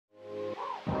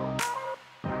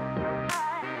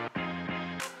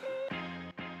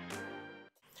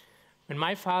When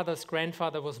my father's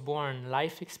grandfather was born,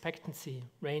 life expectancy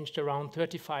ranged around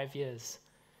 35 years.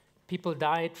 People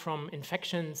died from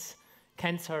infections,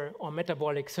 cancer, or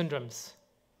metabolic syndromes.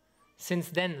 Since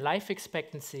then, life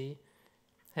expectancy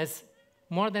has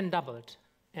more than doubled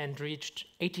and reached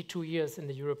 82 years in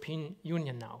the European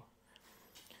Union now.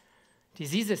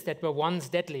 Diseases that were once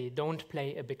deadly don't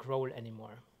play a big role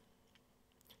anymore.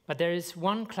 But there is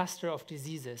one cluster of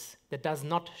diseases that does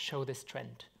not show this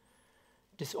trend: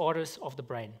 disorders of the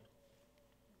brain.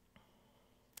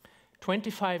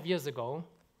 25 years ago,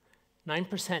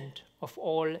 9% of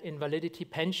all invalidity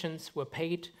pensions were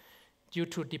paid due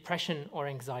to depression or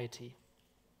anxiety.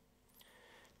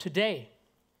 Today,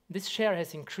 this share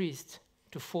has increased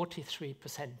to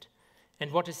 43%.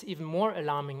 And what is even more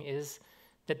alarming is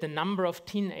that the number of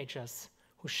teenagers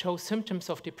who show symptoms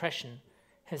of depression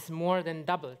has more than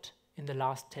doubled in the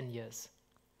last 10 years.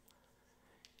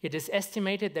 It is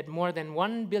estimated that more than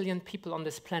 1 billion people on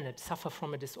this planet suffer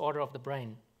from a disorder of the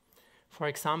brain. For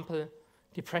example,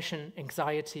 depression,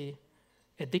 anxiety,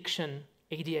 addiction,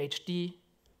 ADHD,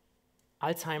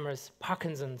 Alzheimer's,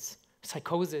 Parkinson's,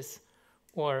 psychosis,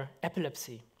 or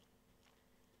epilepsy.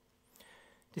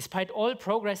 Despite all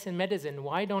progress in medicine,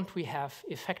 why don't we have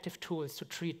effective tools to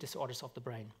treat disorders of the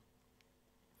brain?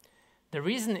 The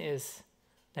reason is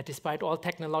that despite all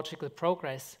technological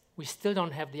progress, we still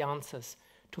don't have the answers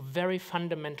to very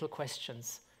fundamental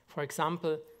questions. For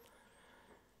example,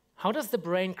 how does the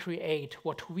brain create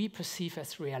what we perceive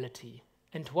as reality?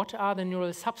 And what are the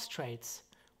neural substrates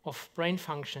of brain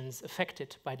functions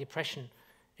affected by depression,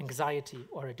 anxiety,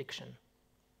 or addiction?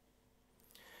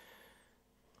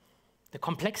 The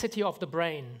complexity of the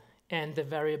brain and the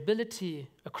variability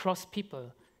across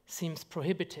people seems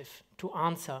prohibitive to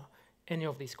answer any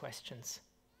of these questions.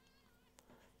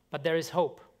 But there is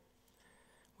hope.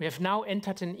 We have now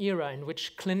entered an era in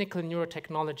which clinical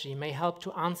neurotechnology may help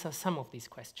to answer some of these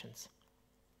questions.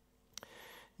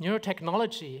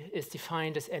 Neurotechnology is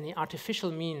defined as any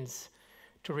artificial means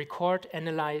to record,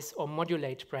 analyze, or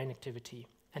modulate brain activity.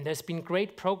 And there's been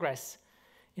great progress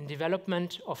in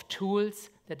development of tools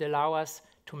that allow us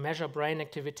to measure brain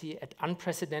activity at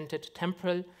unprecedented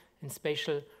temporal and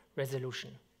spatial resolution.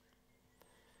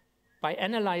 By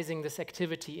analyzing this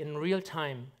activity in real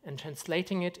time and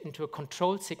translating it into a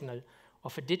control signal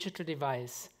of a digital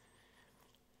device,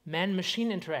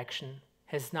 man-machine interaction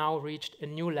has now reached a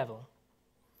new level.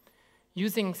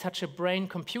 Using such a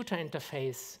brain-computer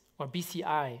interface, or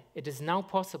BCI, it is now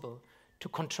possible to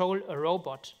control a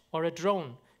robot or a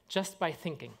drone just by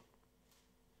thinking.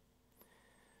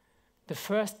 The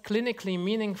first clinically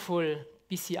meaningful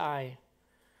BCI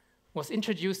was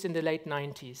introduced in the late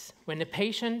 90s when a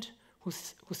patient who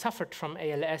suffered from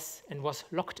ALS and was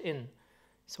locked in,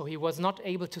 so he was not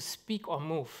able to speak or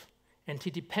move, and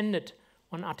he depended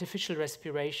on artificial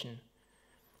respiration,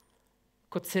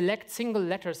 could select single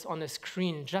letters on a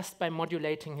screen just by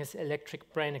modulating his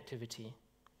electric brain activity.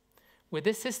 With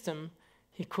this system,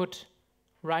 he could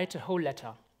write a whole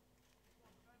letter.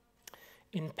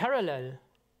 In parallel,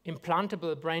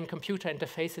 implantable brain-computer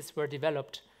interfaces were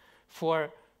developed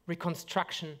for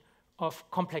reconstruction of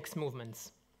complex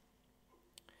movements.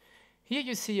 Here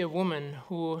you see a woman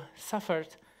who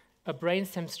suffered a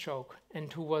brainstem stroke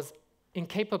and who was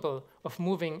incapable of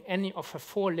moving any of her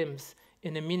 4 limbs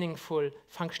in a meaningful,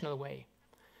 functional way.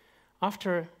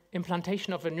 After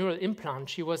implantation of a neural implant,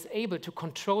 she was able to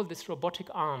control this robotic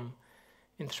arm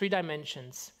in 3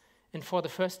 dimensions and for the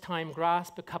first time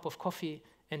grasp a cup of coffee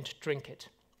and drink it.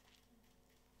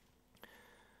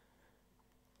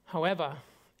 However,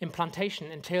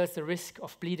 implantation entails the risk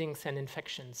of bleedings and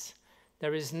infections.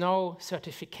 There is no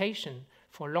certification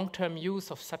for long-term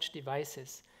use of such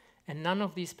devices, and none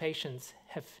of these patients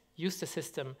have used the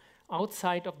system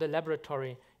outside of the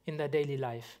laboratory in their daily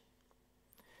life.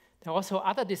 There are also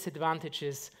other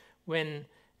disadvantages when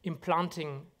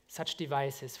implanting such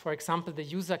devices. For example, the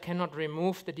user cannot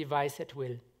remove the device at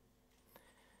will.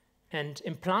 And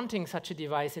implanting such a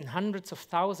device in hundreds of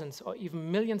thousands or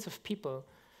even millions of people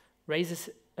raises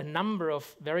a number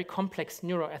of very complex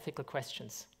neuroethical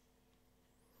questions.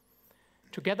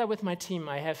 Together with my team,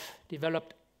 I have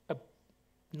developed a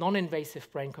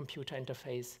non-invasive brain-computer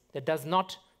interface that does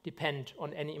not depend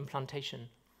on any implantation.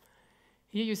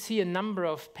 Here you see a number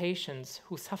of patients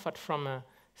who suffered from a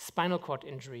spinal cord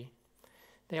injury.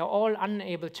 They are all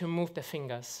unable to move their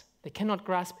fingers. They cannot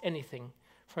grasp anything.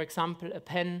 For example, a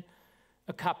pen,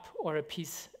 a cup, or a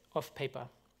piece of paper.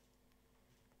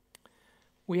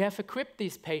 We have equipped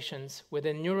these patients with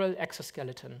a neural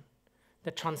exoskeleton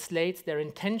that translates their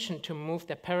intention to move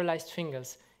their paralyzed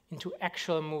fingers into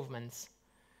actual movements.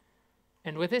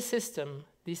 And with this system,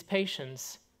 these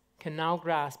patients can now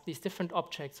grasp these different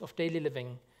objects of daily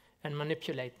living and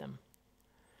manipulate them.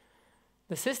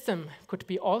 The system could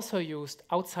be also used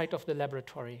outside of the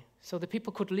laboratory, so the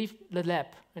people could leave the lab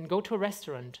and go to a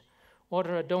restaurant,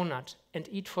 order a donut, and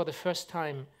eat for the first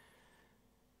time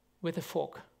with a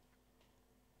fork.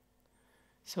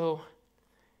 So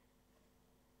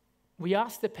we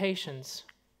asked the patients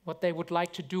what they would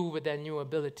like to do with their new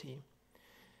ability.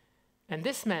 And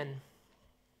this man,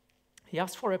 he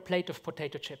asked for a plate of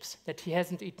potato chips that he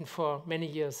hasn't eaten for many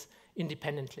years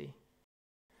independently.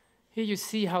 Here you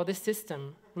see how this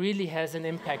system really has an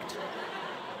impact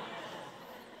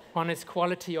on his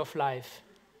quality of life.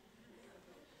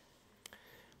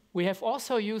 We have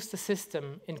also used the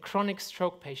system in chronic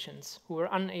stroke patients who were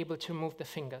unable to move their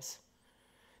fingers.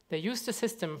 They used the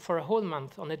system for a whole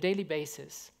month on a daily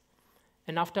basis.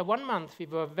 And after 1 month, we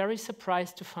were very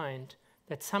surprised to find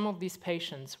that some of these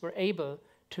patients were able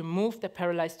to move their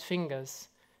paralyzed fingers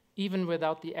even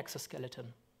without the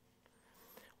exoskeleton.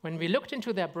 When we looked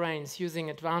into their brains using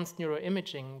advanced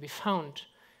neuroimaging, we found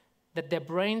that their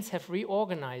brains have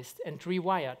reorganized and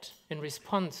rewired in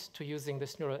response to using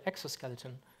this neural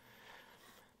exoskeleton.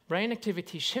 Brain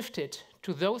activity shifted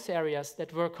to those areas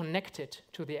that were connected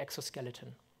to the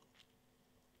exoskeleton.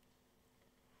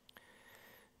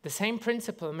 The same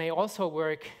principle may also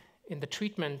work in the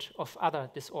treatment of other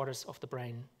disorders of the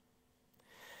brain.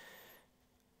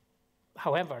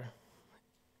 However,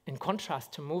 in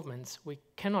contrast to movements, we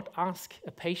cannot ask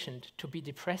a patient to be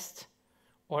depressed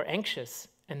or anxious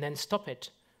and then stop it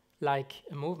like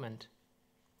a movement.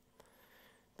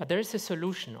 But there is a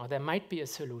solution, or there might be a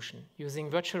solution, using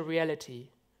virtual reality,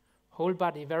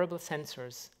 whole-body wearable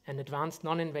sensors, and advanced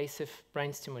non-invasive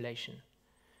brain stimulation.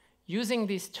 Using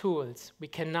these tools, we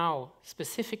can now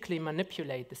specifically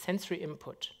manipulate the sensory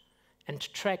input and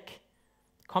track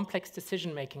complex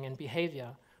decision-making and behavior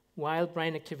while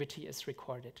brain activity is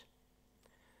recorded.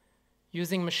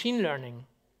 Using machine learning,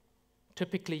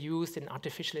 typically used in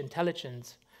artificial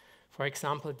intelligence, for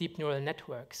example, deep neural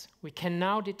networks, we can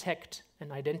now detect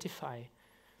and identify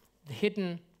the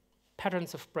hidden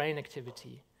patterns of brain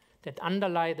activity that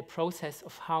underlie the process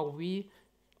of how we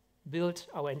build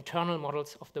our internal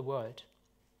models of the world.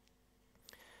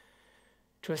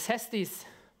 To assess these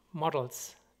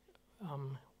models,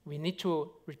 we need to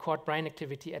record brain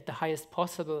activity at the highest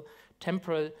possible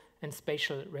temporal and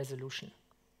spatial resolution.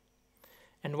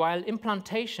 And while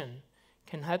implantation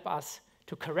can help us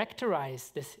to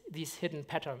characterize these hidden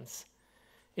patterns,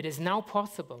 it is now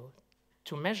possible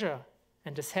to measure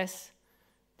and assess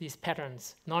these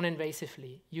patterns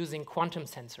non-invasively using quantum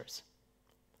sensors.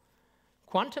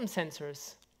 Quantum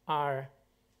sensors are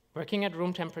working at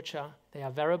room temperature, they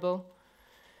are wearable,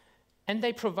 and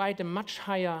they provide a much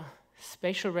higher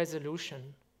spatial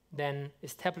resolution than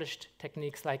established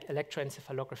techniques like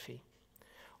electroencephalography.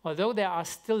 Although there are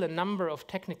still a number of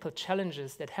technical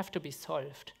challenges that have to be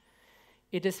solved,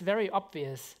 it is very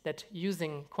obvious that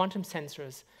using quantum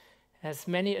sensors has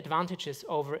many advantages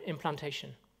over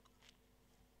implantation.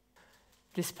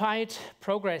 Despite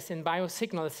progress in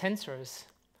biosignal sensors,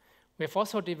 we have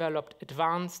also developed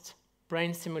advanced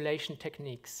brain stimulation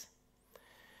techniques.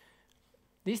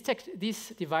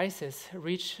 These devices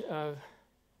reach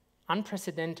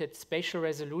unprecedented spatial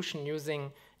resolution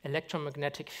using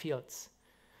electromagnetic fields.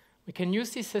 We can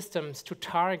use these systems to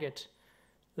target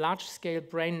large-scale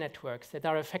brain networks that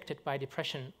are affected by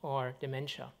depression or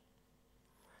dementia.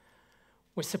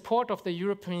 With support of the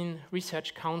European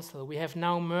Research Council, we have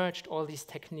now merged all these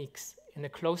techniques in a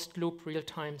closed-loop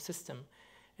real-time system,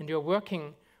 and we are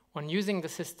working on using the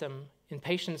system in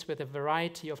patients with a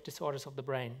variety of disorders of the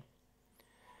brain.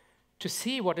 To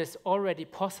see what is already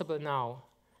possible now,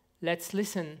 let's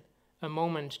listen a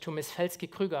moment to Ms.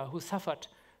 Felsky-Krüger, who suffered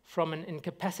from an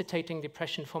incapacitating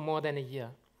depression for more than a year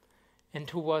and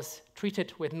who was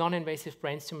treated with non-invasive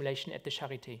brain stimulation at the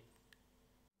Charité.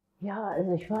 Ja,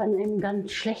 also ich war in einem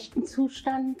ganz schlechten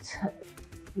Zustand.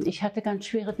 Ich hatte ganz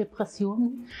schwere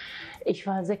Depressionen. Ich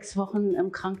war 6 Wochen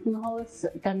im Krankenhaus.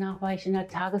 Danach war ich in der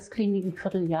Tagesklinik ein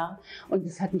Vierteljahr und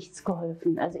es hat nichts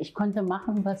geholfen. Also ich konnte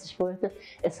machen, was ich wollte.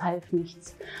 Es half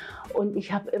nichts. Und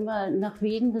ich habe immer nach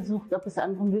Wegen gesucht, ob es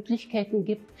andere Möglichkeiten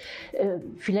gibt,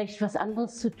 vielleicht was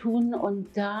anderes zu tun.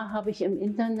 Und da habe ich im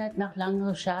Internet nach langen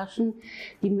Recherchen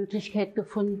die Möglichkeit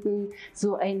gefunden,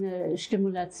 so eine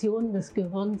Stimulation des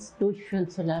Gehirns durchführen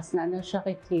zu lassen an der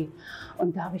Charité.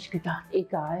 Und da habe ich gedacht,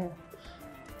 egal.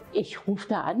 Ich rufe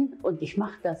da an und ich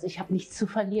mache das. Ich habe nichts zu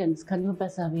verlieren. Es kann nur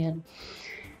besser werden.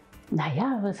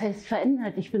 Naja, was heißt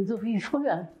verändert? Ich bin so wie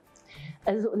früher.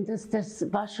 Also, und das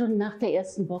war schon nach der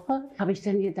ersten Woche, habe ich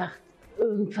dann gedacht,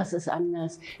 irgendwas ist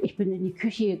anders. Ich bin in die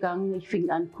Küche gegangen, ich fing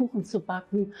an, Kuchen zu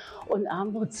backen und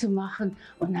Armbrot zu machen.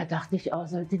 Und da dachte ich, oh,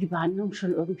 sollte die Behandlung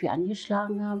schon irgendwie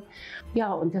angeschlagen haben.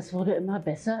 Ja, und das wurde immer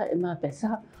besser, immer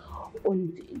besser.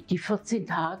 Und die 14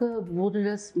 Tage wurde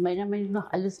das meiner Meinung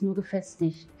nach alles nur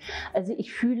gefestigt. Also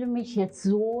ich fühle mich jetzt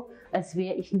so, als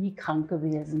wäre ich nie krank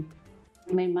gewesen.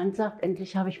 Mein Mann sagt,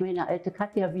 endlich habe ich meine alte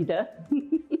Katja wieder.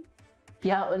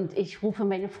 Ja, und ich rufe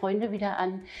meine Freunde wieder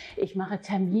an, ich mache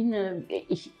Termine,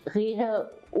 ich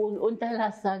rede ohne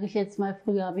Unterlass, sage ich jetzt mal.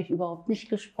 Früher habe ich überhaupt nicht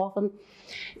gesprochen.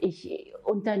 Ich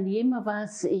unternehme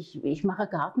was, ich mache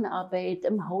Gartenarbeit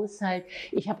im Haushalt.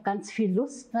 Ich habe ganz viel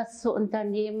Lust, was zu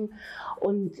unternehmen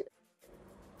und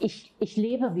ich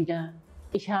lebe wieder.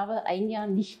 Ich habe ein Jahr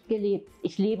nicht gelebt,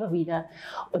 ich lebe wieder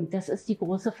und das ist die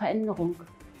große Veränderung.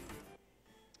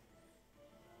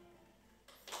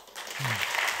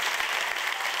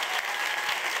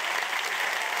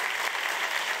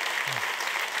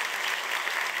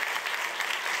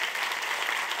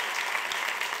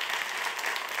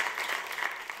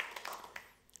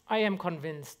 I am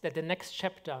convinced that the next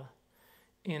chapter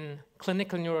in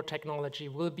clinical neurotechnology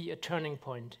will be a turning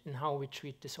point in how we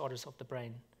treat disorders of the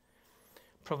brain,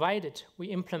 provided we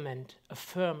implement a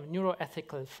firm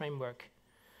neuroethical framework,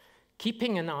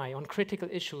 keeping an eye on critical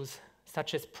issues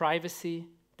such as privacy,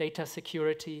 data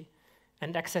security,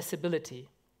 and accessibility.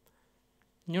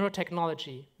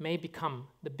 Neurotechnology may become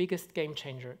the biggest game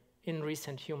changer in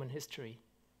recent human history.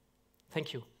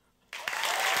 Thank you.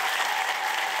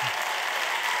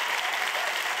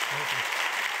 Thank you.